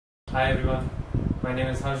Hi everyone, my name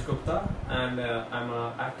is Gupta and I'm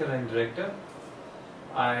an actor and director.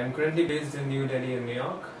 I am currently based in New Delhi in New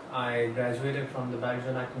York. I graduated from the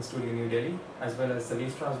Bangalore Acting Studio New Delhi as well as the Lee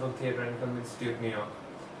Strasberg Theatre and Film Institute New York.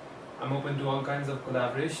 I'm open to all kinds of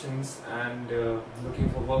collaborations and looking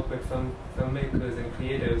for work with filmmakers and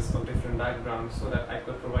creators of different backgrounds so that I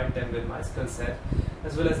could provide them with my skill set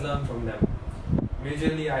as well as learn from them.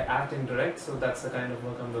 Majorly I act and direct, so that's the kind of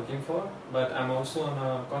work I'm looking for, but I'm also on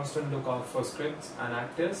a constant lookout for scripts and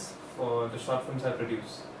actors for the short films I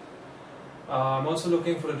produce. I'm also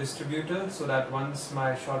looking for a distributor so that once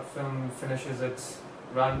my short film finishes its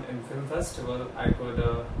run in film festival, I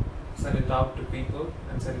could send it out to people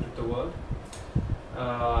and send it to the world.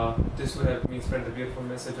 This would help me spread the beautiful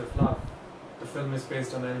message of love. The film is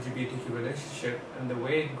based on an LGBTQ relationship, and the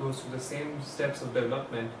way it goes through the same steps of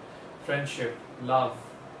development, friendship, love,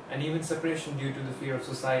 and even separation due to the fear of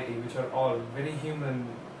society, which are all very human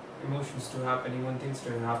emotions to happen, human things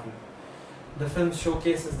to happen. The film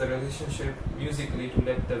showcases the relationship musically to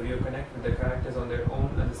let the viewer connect with the characters on their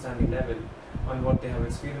own understanding level, on what they have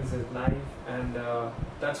experienced in life, and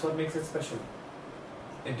that's what makes it special.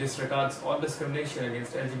 It disregards all discrimination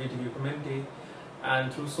against LGBTQ community,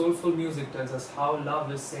 and through soulful music tells us how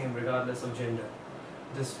love is same regardless of gender.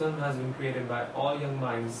 This film has been created by all young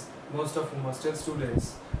minds, most of whom are still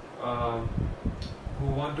students who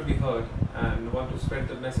want to be heard and want to spread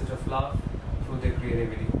the message of love through their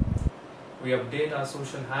creativity. We update our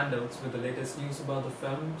social handles with the latest news about the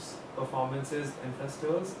films, performances and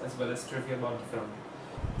festivals, as well as trivia about the film.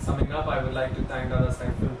 Summing up, I would like to thank Dada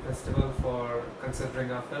Saheb Film Festival for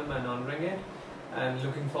considering our film and honouring it, and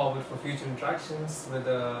looking forward for future interactions with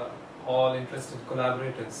all interested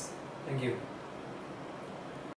collaborators. Thank you.